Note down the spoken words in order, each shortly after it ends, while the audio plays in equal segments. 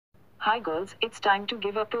Hi girls, it's time to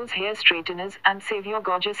give up those hair straighteners and save your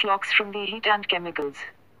gorgeous locks from the heat and chemicals.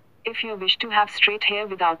 If you wish to have straight hair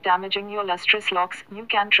without damaging your lustrous locks, you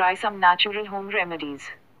can try some natural home remedies.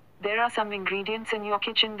 There are some ingredients in your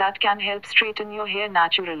kitchen that can help straighten your hair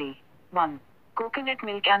naturally. 1. Coconut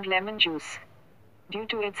milk and lemon juice. Due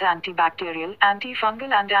to its antibacterial,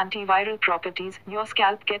 antifungal and antiviral properties, your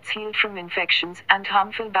scalp gets healed from infections and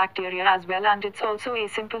harmful bacteria as well, and it's also a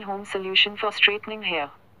simple home solution for straightening hair.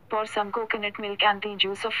 Pour some coconut milk and the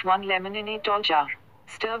juice of 1 lemon in a tall jar.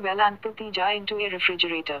 Stir well and put the jar into a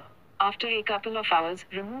refrigerator. After a couple of hours,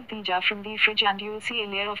 remove the jar from the fridge and you'll see a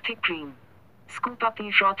layer of thick cream. Scoop up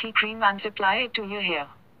the frothy cream and apply it to your hair.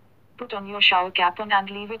 Put on your shower cap on and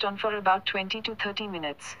leave it on for about 20 to 30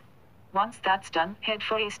 minutes. Once that's done, head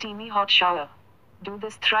for a steamy hot shower. Do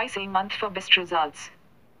this thrice a month for best results.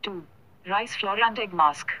 2. Rice flour and egg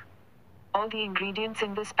mask. All the ingredients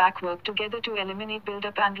in this pack work together to eliminate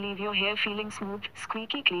buildup and leave your hair feeling smooth,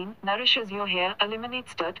 squeaky clean, nourishes your hair,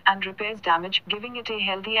 eliminates dirt, and repairs damage, giving it a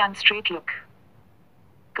healthy and straight look.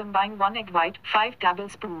 Combine 1 egg white, 5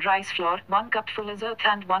 tablespoon rice flour, 1 cup Fuller's Earth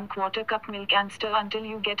and 1/4 cup milk and stir until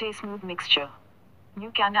you get a smooth mixture.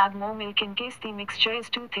 You can add more milk in case the mixture is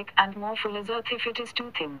too thick and more Fuller's Earth if it is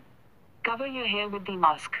too thin. Cover your hair with the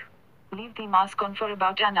mask. Leave the mask on for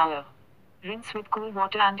about an hour. Rinse with cool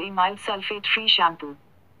water and a mild sulfate-free shampoo.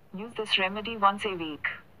 Use this remedy once a week.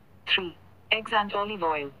 3. Eggs and olive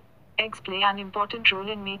oil. Eggs play an important role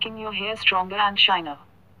in making your hair stronger and shiner.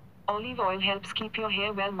 Olive oil helps keep your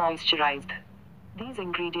hair well moisturized. These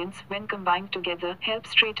ingredients, when combined together, help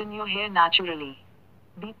straighten your hair naturally.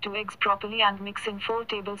 Beat 2 eggs properly and mix in 4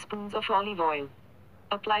 tablespoons of olive oil.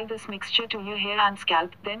 Apply this mixture to your hair and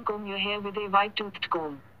scalp, then comb your hair with a wide-toothed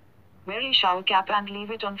comb. Wear a shower cap and leave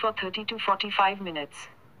it on for 30 to 45 minutes.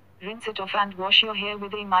 Rinse it off and wash your hair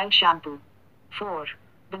with a mild shampoo. 4.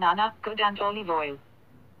 Banana, curd and olive oil.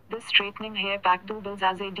 This straightening hair pack doubles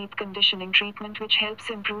as a deep conditioning treatment which helps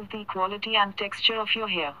improve the quality and texture of your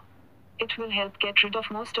hair. It will help get rid of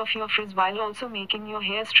most of your frizz while also making your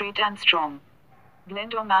hair straight and strong.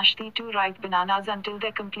 Blend or mash the 2 ripe bananas until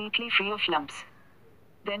they're completely free of lumps.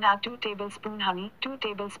 Then add 2 tablespoon honey, 2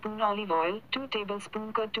 tablespoon olive oil, 2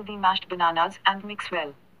 tablespoon curd to the mashed bananas and mix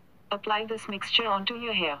well. Apply this mixture onto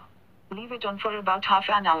your hair. Leave it on for about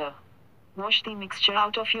half an hour. Wash the mixture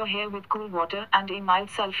out of your hair with cool water and a mild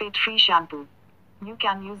sulfate-free shampoo. You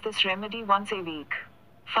can use this remedy once a week.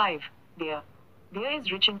 5. Beer. Beer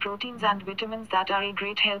is rich in proteins and vitamins that are a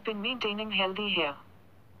great help in maintaining healthy hair.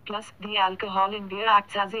 Plus, the alcohol in beer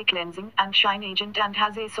acts as a cleansing and shine agent and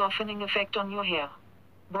has a softening effect on your hair.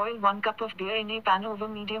 Boil 1 cup of beer in a pan over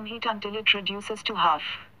medium heat until it reduces to half.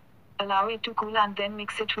 Allow it to cool and then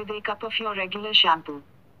mix it with a cup of your regular shampoo.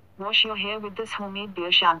 Wash your hair with this homemade beer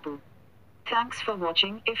shampoo. Thanks for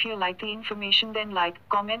watching. If you like the information, then like,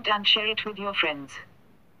 comment and share it with your friends.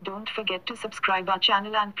 Don't forget to subscribe our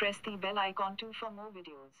channel and press the bell icon too for more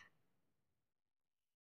videos.